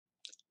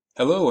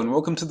Hello and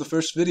welcome to the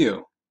first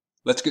video.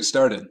 Let's get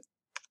started.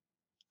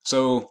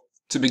 So,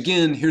 to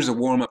begin, here's a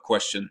warm-up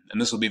question, and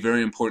this will be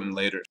very important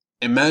later.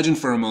 Imagine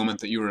for a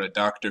moment that you are a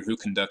doctor who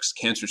conducts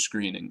cancer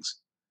screenings.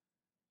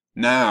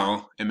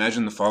 Now,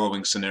 imagine the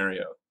following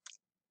scenario.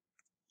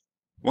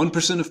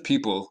 1% of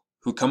people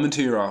who come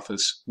into your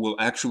office will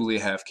actually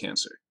have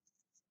cancer.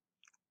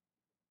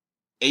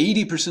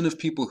 80% of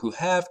people who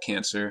have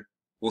cancer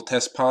will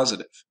test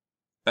positive.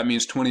 That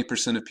means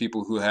 20% of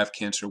people who have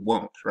cancer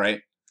won't,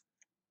 right?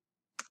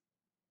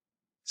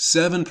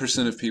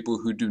 7% of people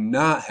who do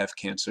not have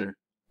cancer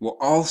will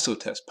also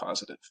test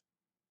positive.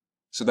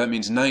 So that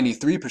means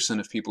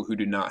 93% of people who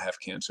do not have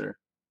cancer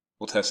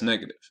will test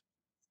negative.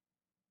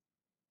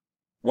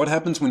 What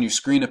happens when you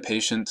screen a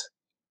patient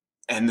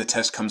and the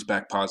test comes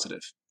back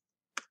positive?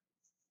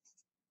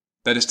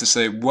 That is to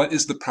say, what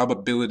is the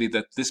probability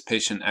that this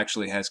patient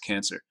actually has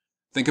cancer?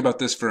 Think about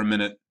this for a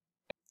minute.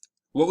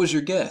 What was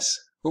your guess?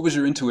 What was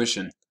your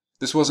intuition?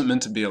 This wasn't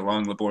meant to be a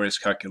long, laborious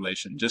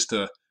calculation, just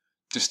a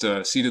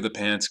seat of the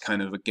pants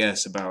kind of a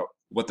guess about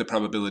what the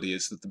probability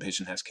is that the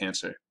patient has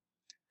cancer.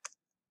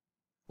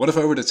 What if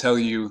I were to tell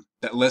you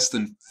that less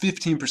than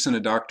 15%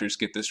 of doctors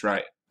get this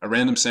right, a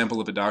random sample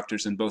of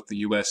doctors in both the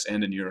US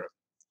and in Europe?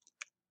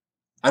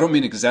 I don't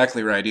mean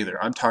exactly right either.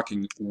 I'm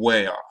talking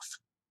way off.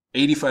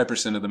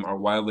 85% of them are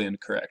wildly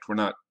incorrect. We're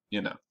not,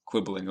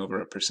 quibbling over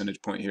a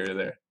percentage point here or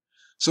there.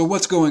 So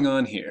what's going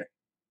on here?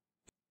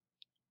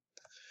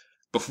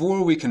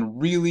 Before we can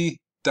really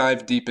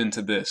dive deep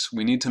into this,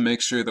 we need to make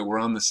sure that we're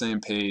on the same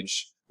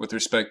page with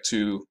respect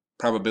to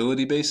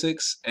probability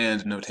basics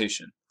and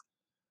notation.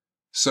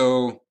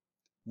 So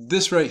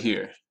this right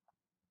here,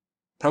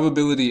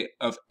 probability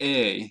of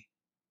A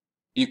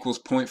equals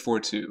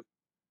 0.42.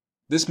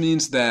 This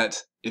means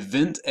that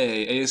event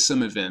A is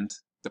some event,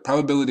 the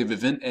probability of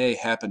event A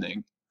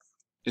happening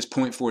is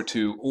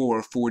 0.42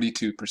 or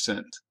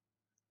 42%.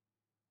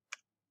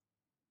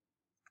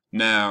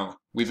 Now,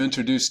 we've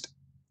introduced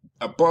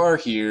a bar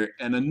here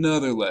and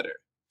another letter.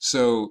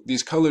 So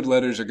these colored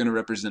letters are going to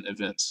represent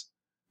events.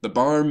 The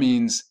bar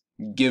means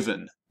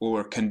given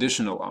or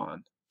conditional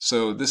on.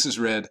 So this is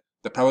read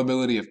the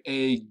probability of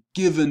A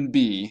given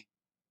B,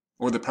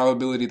 or the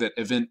probability that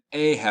event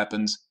A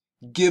happens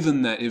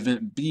given that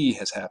event B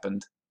has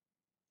happened,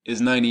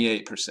 is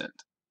 98%.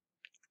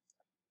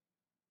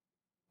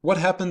 What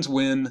happens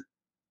when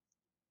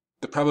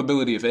the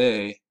probability of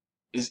A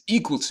is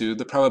equal to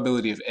the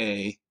probability of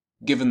A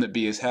given that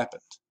B has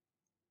happened?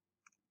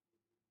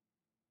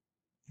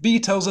 B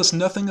tells us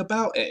nothing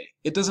about A.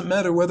 It doesn't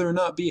matter whether or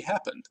not B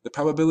happened. The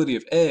probability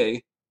of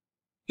A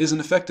isn't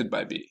affected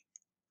by B.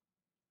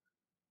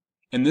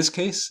 In this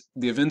case,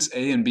 the events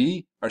A and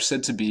B are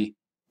said to be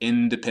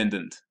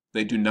independent.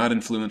 They do not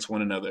influence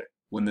one another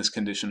when this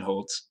condition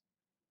holds.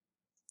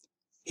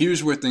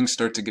 Here's where things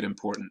start to get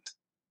important.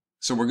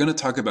 So we're going to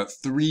talk about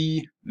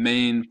three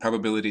main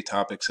probability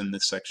topics in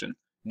this section: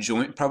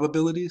 joint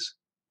probabilities,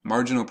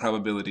 marginal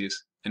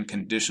probabilities, and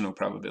conditional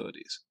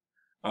probabilities.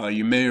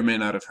 You may or may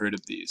not have heard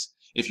of these.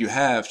 If you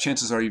have,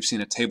 chances are you've seen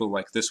a table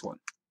like this one.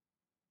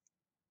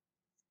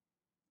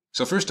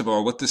 So first of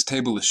all, what this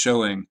table is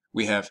showing,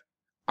 we have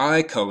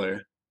eye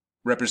color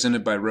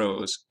represented by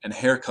rows and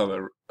hair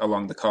color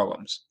along the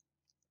columns.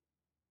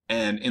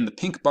 And in the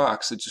pink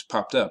box that just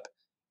popped up,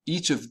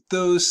 each of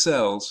those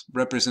cells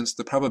represents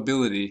the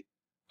probability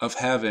of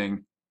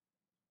having,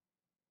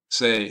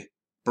 say,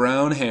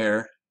 brown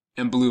hair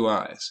and blue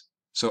eyes.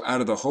 So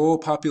out of the whole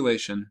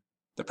population,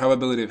 the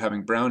probability of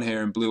having brown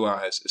hair and blue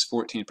eyes is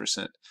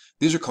 14%.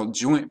 These are called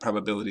joint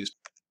probabilities.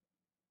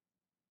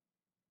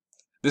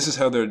 This is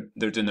how they're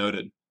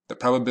denoted. The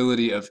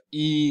probability of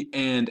E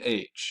and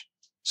H.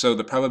 So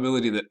the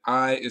probability that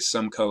eye is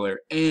some color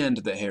and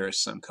the hair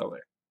is some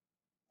color.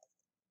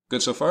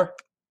 Good so far?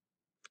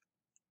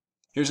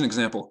 Here's an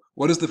example.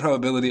 What is the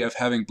probability of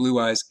having blue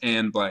eyes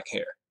and black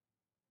hair?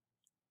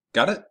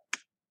 Got it?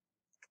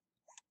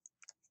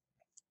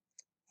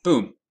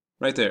 Boom,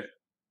 right there.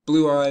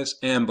 Blue eyes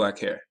and black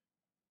hair.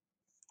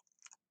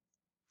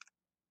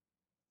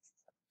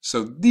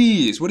 So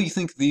these, what do you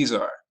think these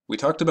are? We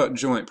talked about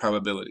joint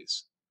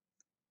probabilities.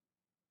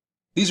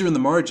 These are in the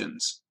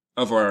margins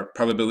of our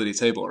probability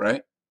table,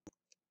 right?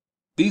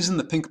 These in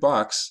the pink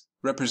box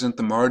represent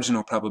the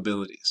marginal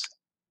probabilities.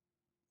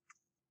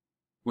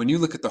 When you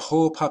look at the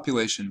whole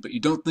population, but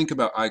you don't think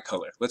about eye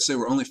color, let's say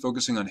we're only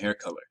focusing on hair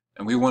color,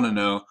 and we want to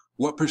know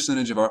what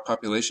percentage of our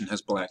population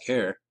has black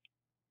hair.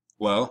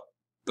 Well,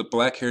 the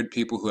black-haired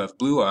people who have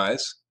blue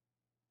eyes,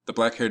 the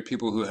black-haired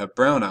people who have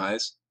brown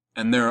eyes,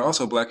 and there are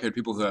also black-haired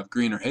people who have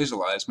green or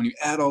hazel eyes. When you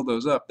add all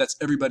those up, that's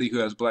everybody who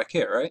has black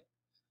hair, right?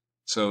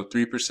 So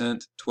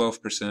 3%,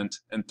 12%,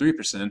 and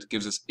 3%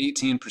 gives us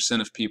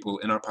 18% of people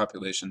in our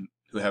population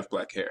who have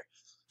black hair.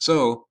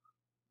 So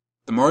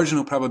the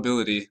marginal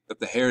probability that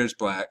the hair is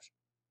black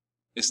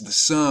is the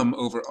sum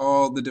over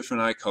all the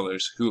different eye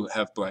colors who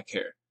have black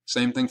hair.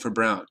 Same thing for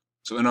brown.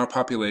 So in our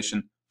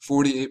population,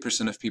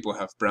 48% of people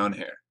have brown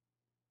hair.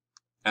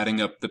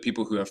 Adding up the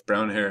people who have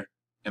brown hair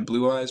and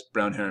blue eyes,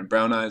 brown hair and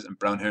brown eyes, and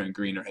brown hair and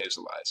green or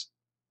hazel eyes.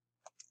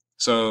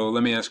 So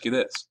let me ask you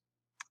this.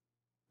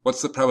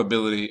 What's the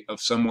probability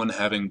of someone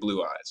having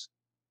blue eyes?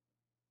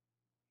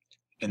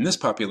 In this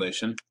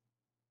population,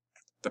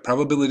 the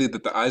probability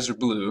that the eyes are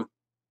blue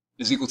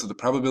is equal to the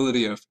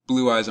probability of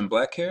blue eyes and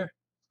black hair,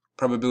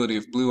 probability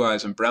of blue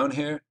eyes and brown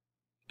hair,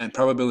 and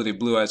probability of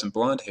blue eyes and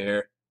blonde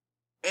hair,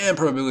 and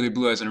probability of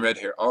blue eyes and red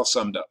hair, all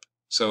summed up.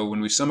 So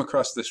when we sum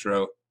across this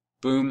row,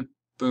 boom,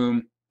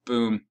 boom,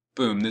 boom,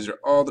 boom, these are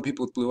all the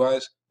people with blue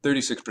eyes,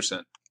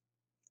 36%.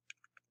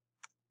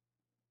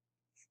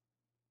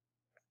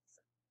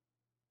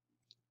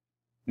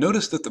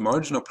 Notice that the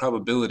marginal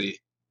probability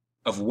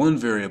of one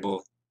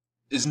variable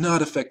is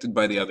not affected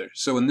by the other.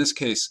 So in this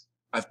case,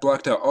 I've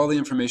blocked out all the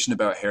information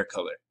about hair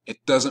color.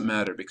 It doesn't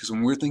matter because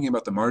when we're thinking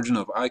about the margin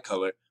of eye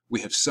color, we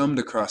have summed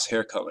across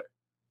hair color.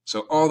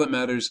 So all that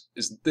matters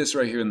is this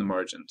right here in the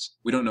margins.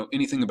 We don't know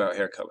anything about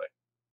hair color.